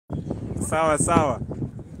Sawa sawa.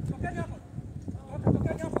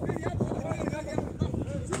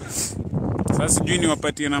 Sasa sijui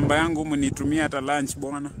niwapatie namba yangu mnitumie hata lunch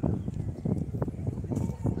bwana.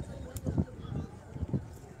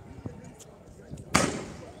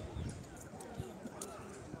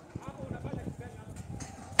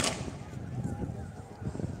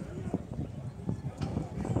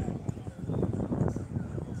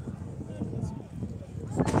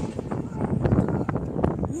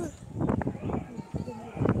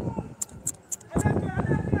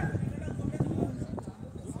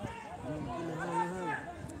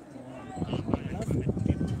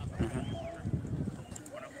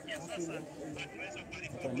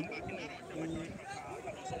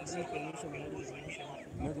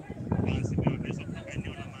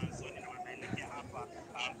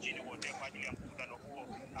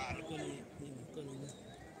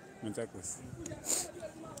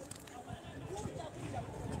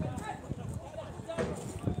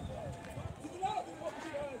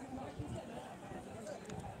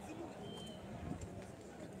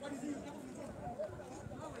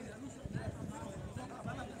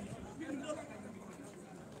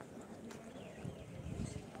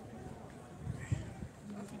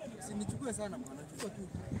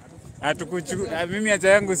 Hatukuchukua mimi, haja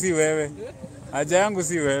yangu si wewe. Haja yangu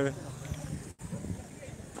si wewe.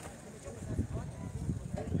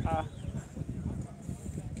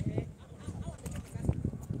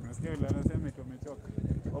 Nasikia yule anasema tumechoka.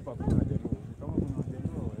 Opa kuna jaluo. Kama kuna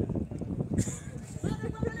jaluo wewe.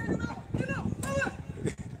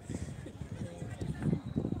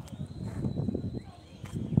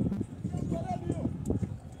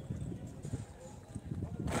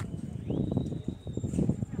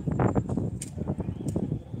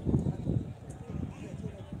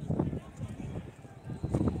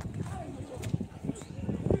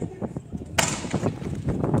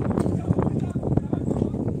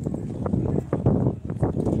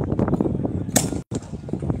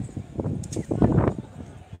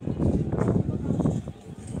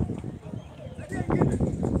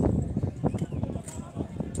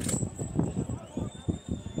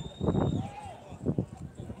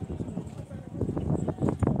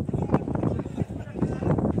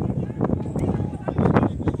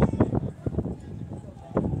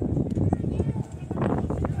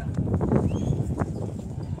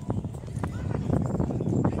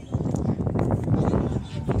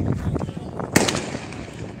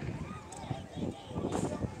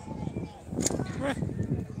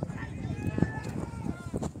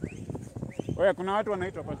 Oya, kuna watu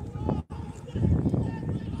wanaitwa pale.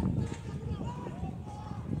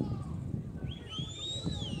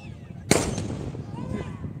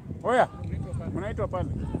 Oya, unaitwa pale.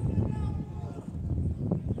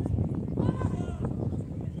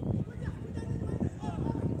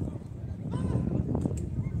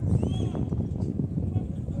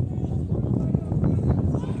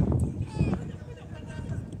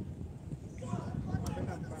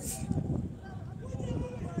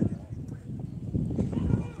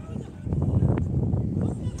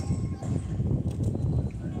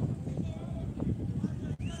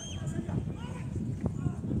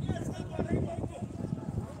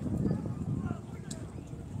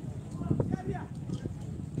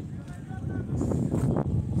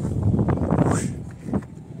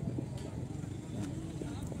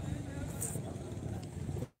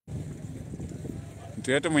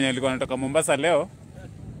 Mtu yote mwenye alikuwa anatoka Mombasa leo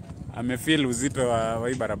amefeel uzito wa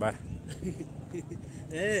hii barabara.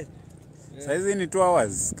 Sasa hizi ni 2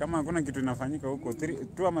 hours. Kama hakuna kitu inafanyika huko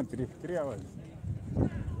 2 ama 3 hours.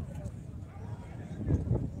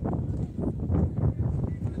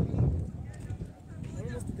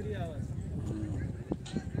 Almost 3 hours.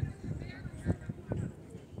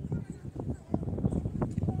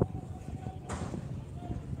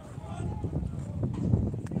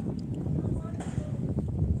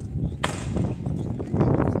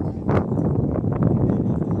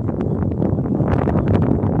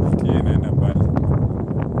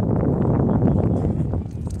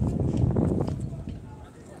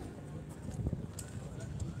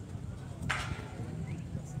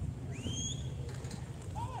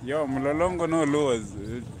 Yo, Mlolongo no laws.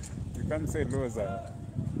 You can't say laws are...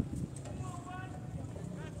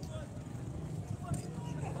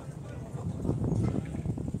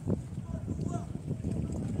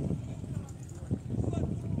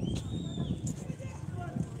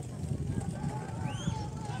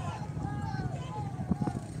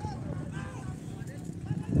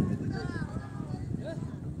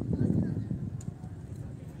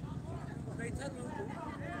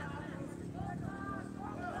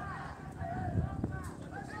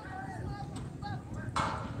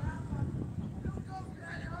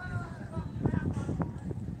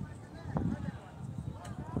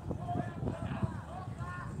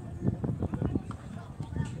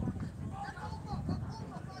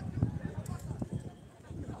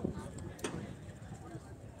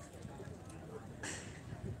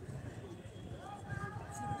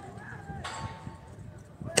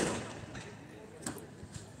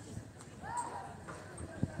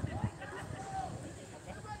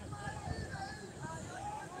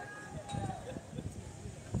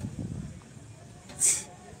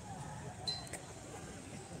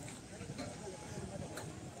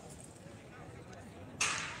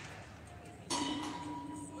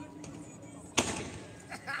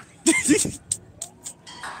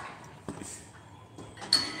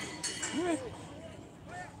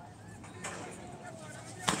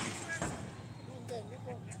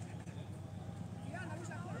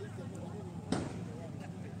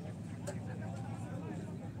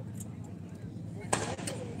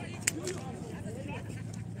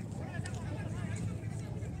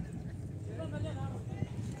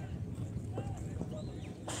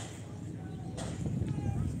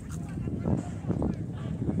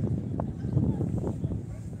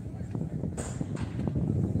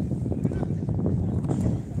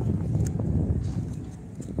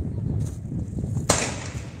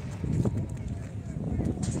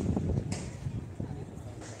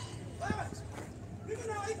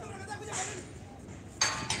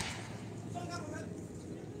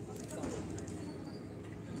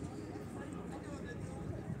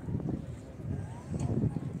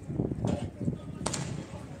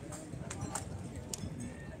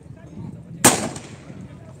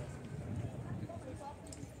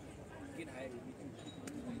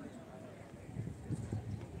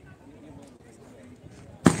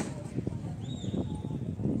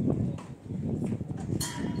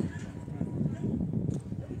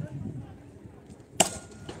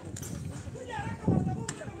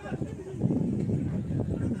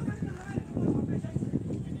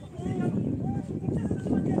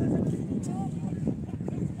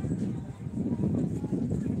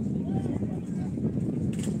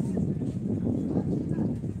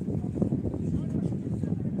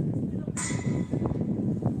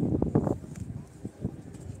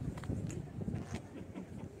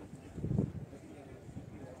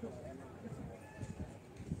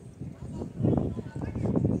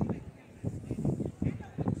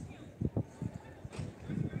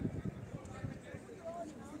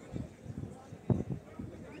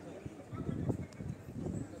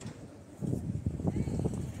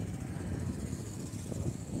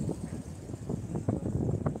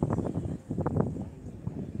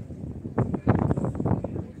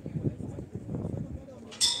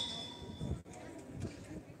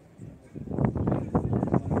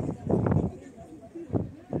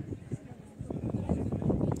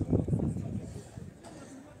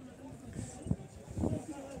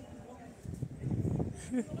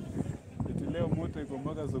 Eti leo moto iko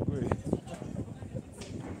mpaka sokoni.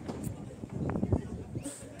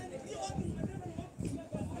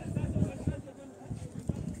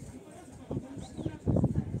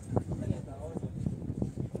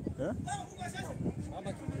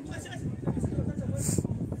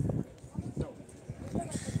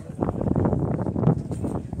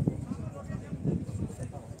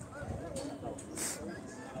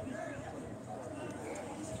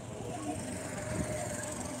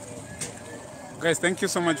 Guys, thank you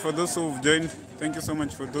so much for those who've joined. Thank you so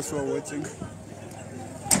much for those who are watching.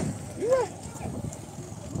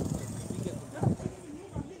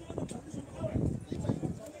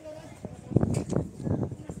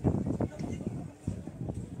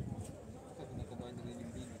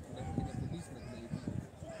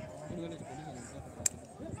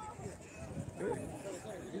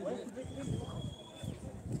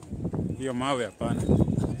 Hiyo mawe hapana.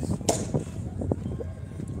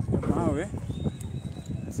 Mawe.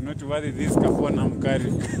 It's not worth this kapua na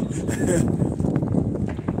mkari.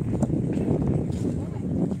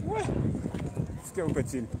 Sikia huko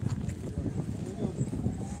chini.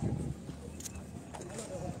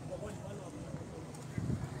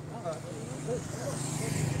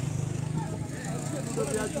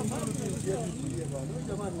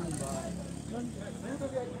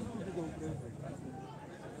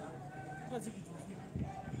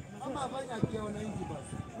 Ama afanya akiona hizi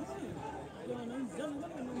basi.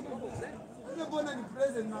 Ndio mbona ni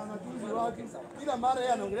president na matuzi wake. Kila mara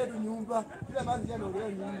yeye anaongelea tu nyumba, kila mara yeye anaongelea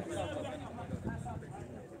nyumba.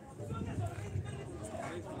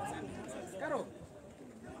 Karo.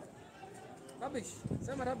 Rubbish.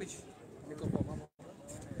 Sema rubbish. Niko kwa mama.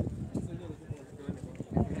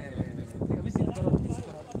 Kabisa ni karo.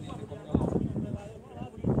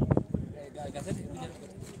 Gazeti kuja.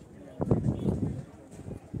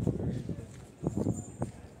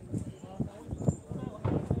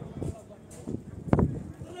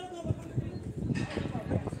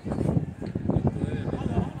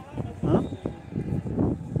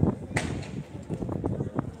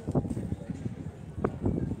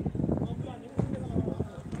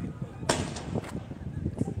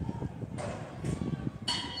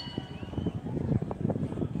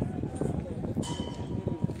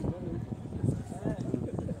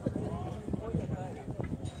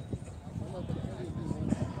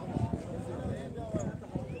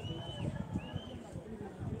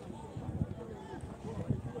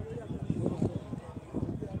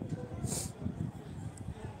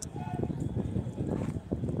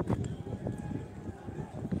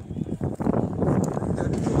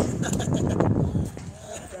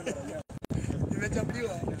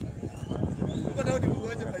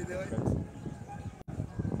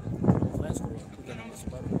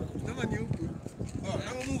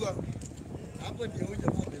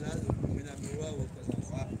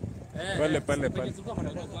 Pale.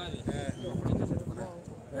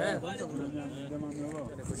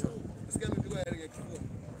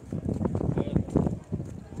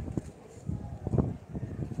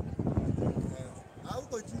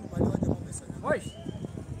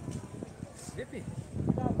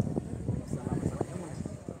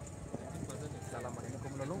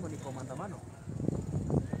 kwa maandamano.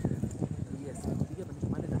 Yes, kupiga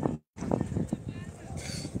maandamano.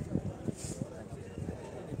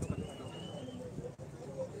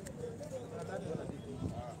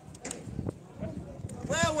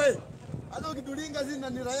 Wewe hata ukitulinga zina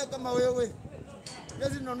ni raia kama wewe.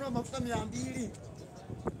 Lezi ninunua mafuta 200.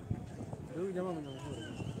 Ndio jamaa mwenye mzuri.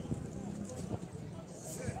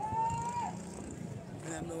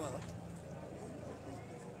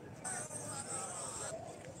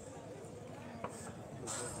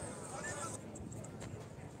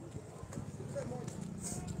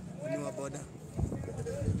 Ni wa boda.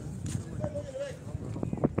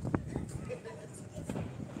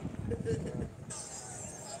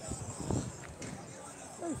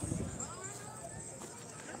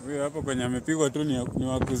 Huyo hapo kwenye amepigwa tu ni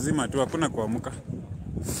wakuzima tu, hakuna kuamka.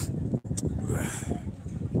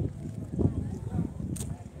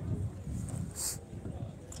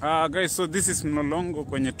 Guys, so this is Mlolongo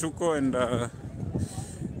kwenye tuko and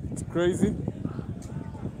it's crazy.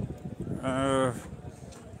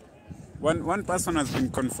 One person has been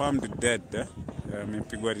confirmed dead.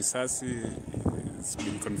 Amepigwa risasi, it's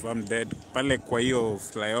been confirmed dead. Pale kwa hiyo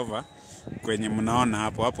flyover kwenye mnaona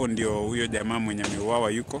hapo ndio huyo jamaa mwenye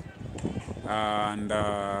ameuawa yuko. And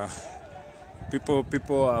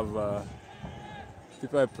people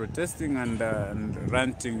are protesting and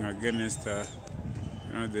ranting against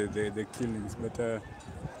the killings, but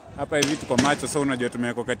hapa hivi tuko macho, so unajua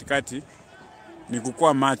tumeweka katikati ni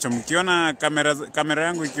kukua macho. Mkiona kamera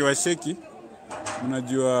yangu ikiwa sheki,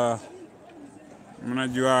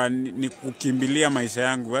 mnajua ni kukimbilia maisha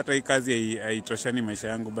yangu. Hata hii kazi haitoshani maisha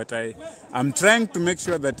yangu, but I'm trying to make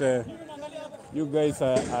sure that you guys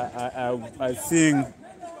are seeing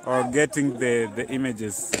or getting the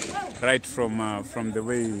images right from the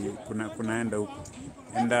way kunaenda huko.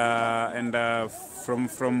 And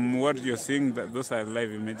from what you're seeing, those are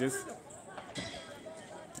live images.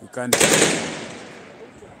 You can't.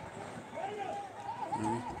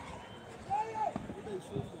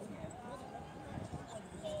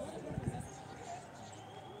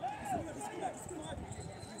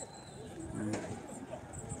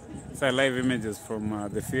 These are live images from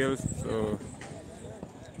the field. So.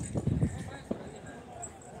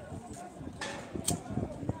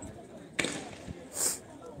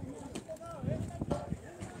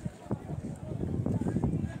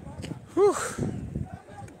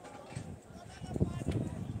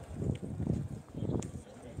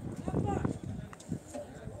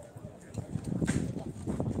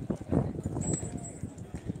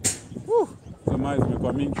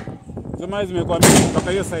 Zama zimekuwa mingi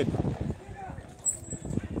kutoka hiyo side.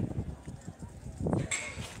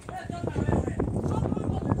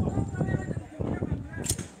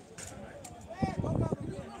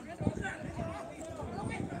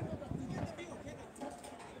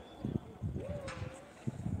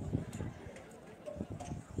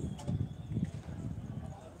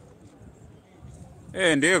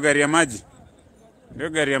 Ndio gari ya maji. Ndio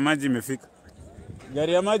gari ya maji imefika.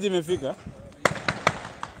 Gari ya maji imefika.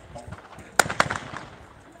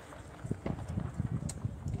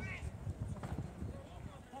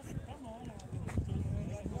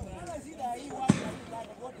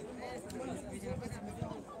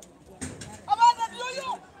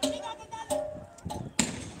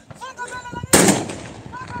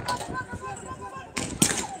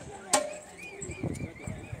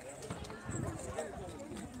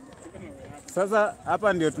 Sasa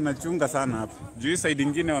hapa ndio tunachunga sana hapa. Juu side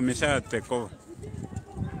nyingine wamesha take over.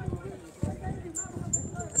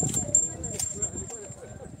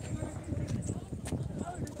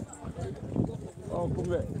 Oh,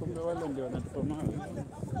 kumbe wale ndio wanatupoma.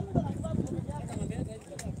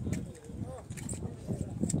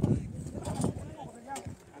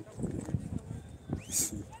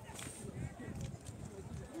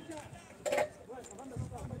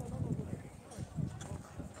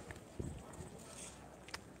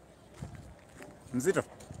 Mzito.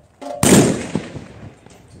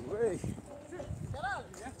 Wey.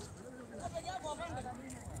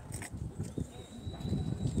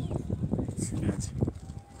 Sinyaji.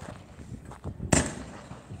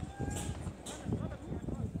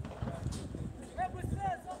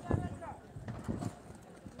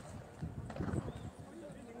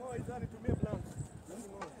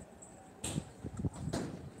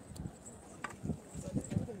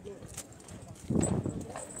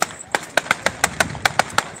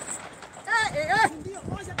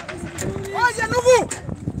 Oja nugu.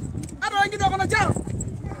 Hata wengine wako na chao.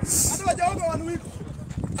 Hata wajaoga wanuiko.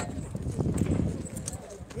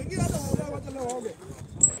 Wengine hata waoga leo waoge.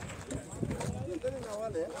 Tena na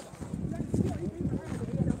wale.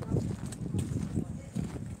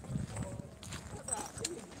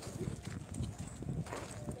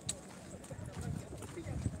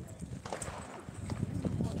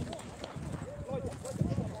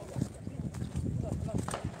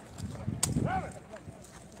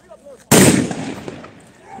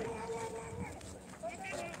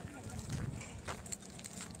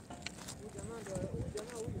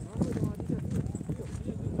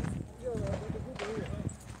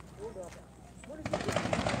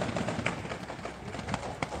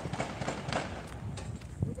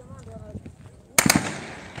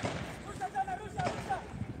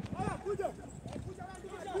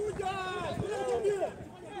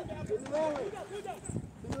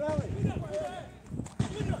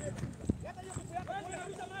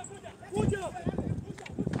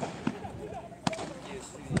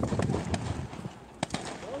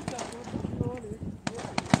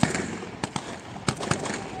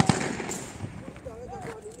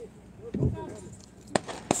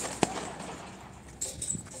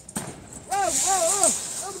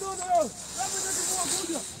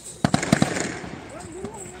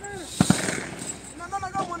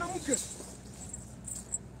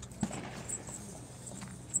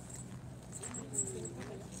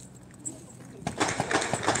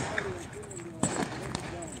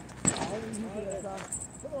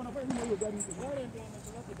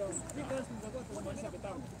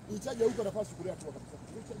 Ichaje huko nafasi kulia tu kabisa.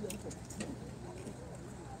 Ichaje huko.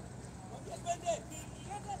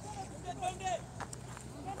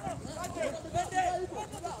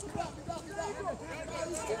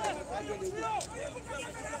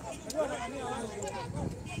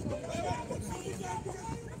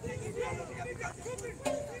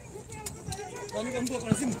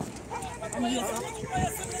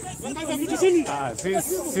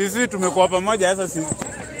 Sisi tumekuwa pamoja sasa sisi.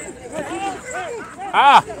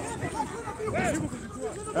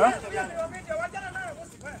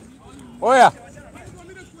 Oya.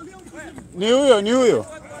 Ni huyo.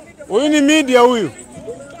 Huyu ni media huyu.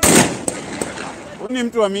 Huyu ni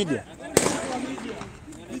mtu wa media.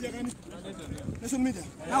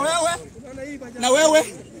 Na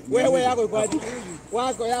wewe yako iko aje?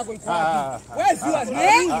 Wako yako iko aje? Wewe si wazi.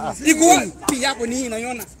 Iko wapi yako ni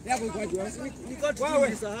unaiona? Yako iko aje? Wewe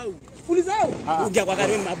ulisahau. Ulisahau? Ungea kwa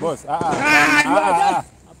karibu na boss.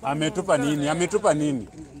 Ametupa nini?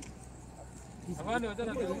 Afande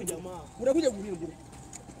wachana na huyu jamaa. Unakuja kunini bure?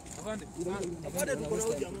 Afande tuko na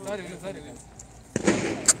huyu jamaa. Sorry.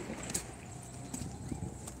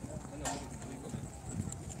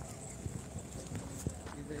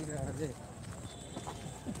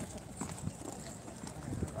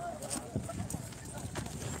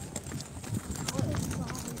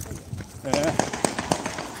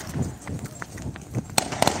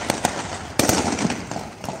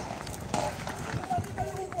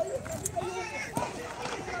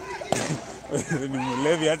 Ni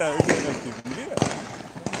mlevi hata anakimbia.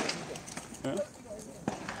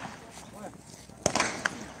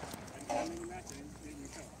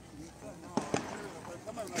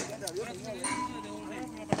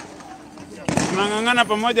 Tunang'ang'ana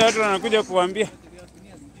pamoja, watu wanakuja kuambia.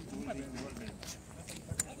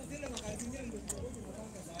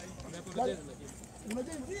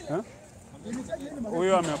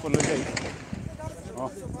 Huyo ameapologize.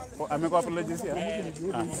 Amekuapologize.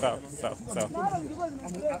 Sawa.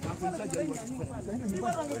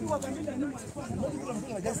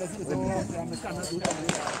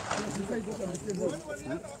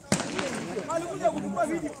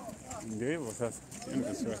 Ndio hivyo sasa.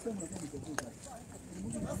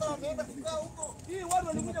 Sasa wameenda kukaa huko. Hii watu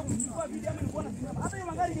walikuja kuchukua video ama nilikuwa nasema hata hiyo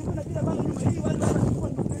magari ingekuwa kila bado nyuma hii watu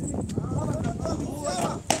wanachukua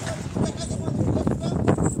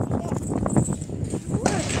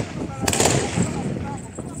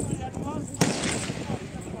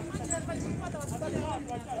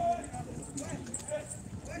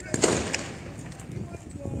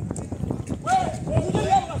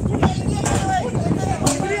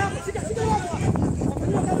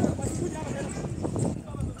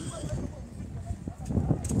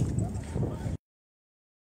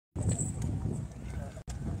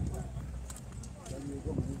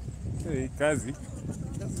kazi.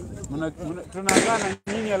 Tunakaa na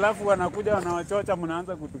nyinyi alafu wanakuja wanawachocha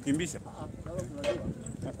mnaanza kutukimbisha.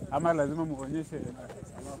 Ama lazima muonyeshe.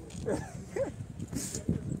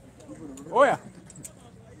 Oya.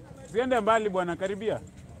 Siende mbali bwana, karibia.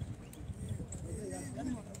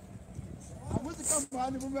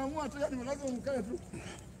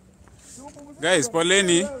 Guys,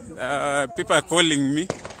 poleni. People are calling me.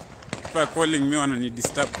 Wanani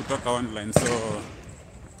disturb kutoka online, so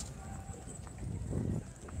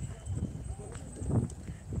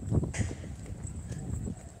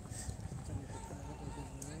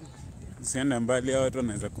siende mbali, hao watu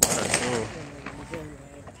wanaweza kupata, so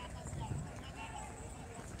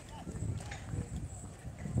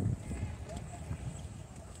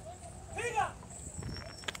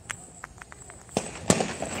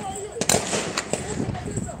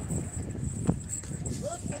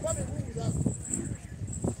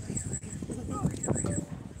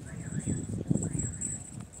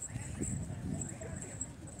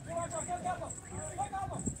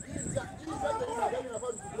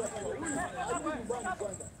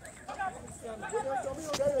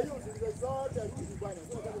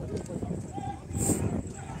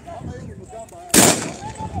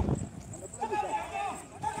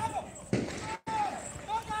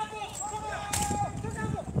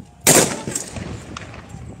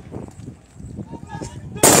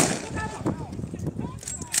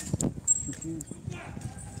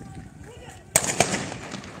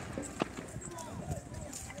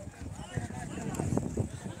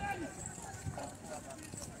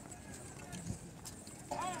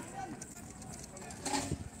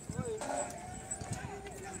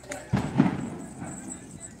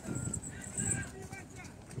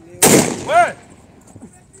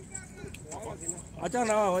Wachana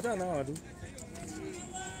na wao tu.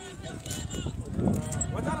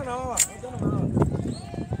 Wachana na wao.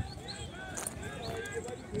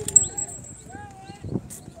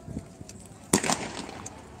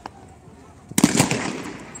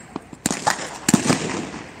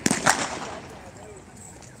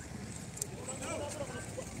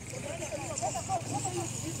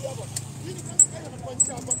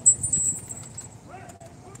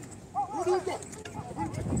 Rudi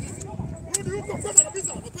huko kwanza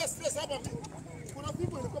kabisa, unapea stress hapa mimi. Kuna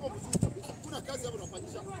people ilikuwa mzuri kabisa. Kuna kazi hapo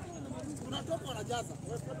unafanyisha. Tunatoka wanajaza.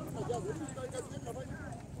 Wanajaza. Hivi kazi yetu tunafanya.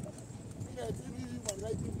 Human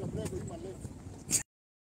rights, human left.